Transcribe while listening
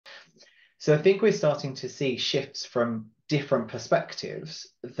So I think we're starting to see shifts from different perspectives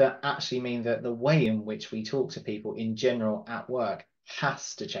that actually mean that the way in which we talk to people in general at work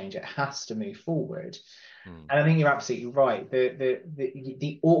has to change. It has to move forward. Mm. And I think you're absolutely right.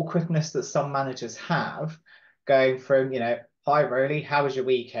 The awkwardness that some managers have going from, hi Roly, how was your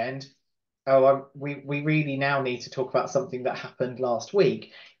weekend? Oh, we really now need to talk about something that happened last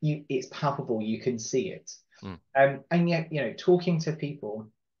week. It's palpable. You can see it. Mm. And yet, talking to people,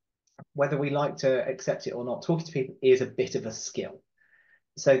 whether we like to accept it or not, talking to people is a bit of a skill.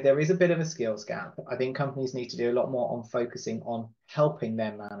 So there is a bit of a skills gap. I think companies need to do a lot more on focusing on helping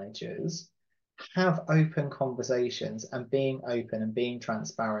their managers have open conversations and being open and being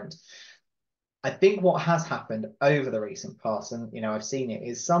transparent. I think what has happened over the recent past, and I've seen it,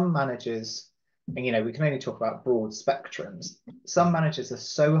 is some managers, and we can only talk about broad spectrums. Some Mm. managers are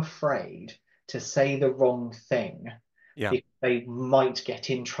so afraid to say the wrong thing Yeah. because they might get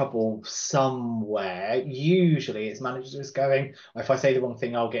in trouble somewhere. Usually, it's managers going, "If I say the wrong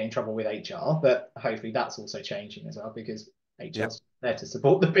thing, I'll get in trouble with HR." But hopefully, that's also changing as well because Yep. HR's there to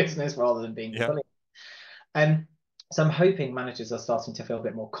support the business rather than being the Yeah. bully. And so I'm hoping managers are starting to feel a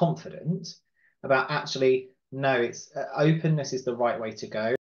bit more confident about actually, no, it's openness is the right way to go.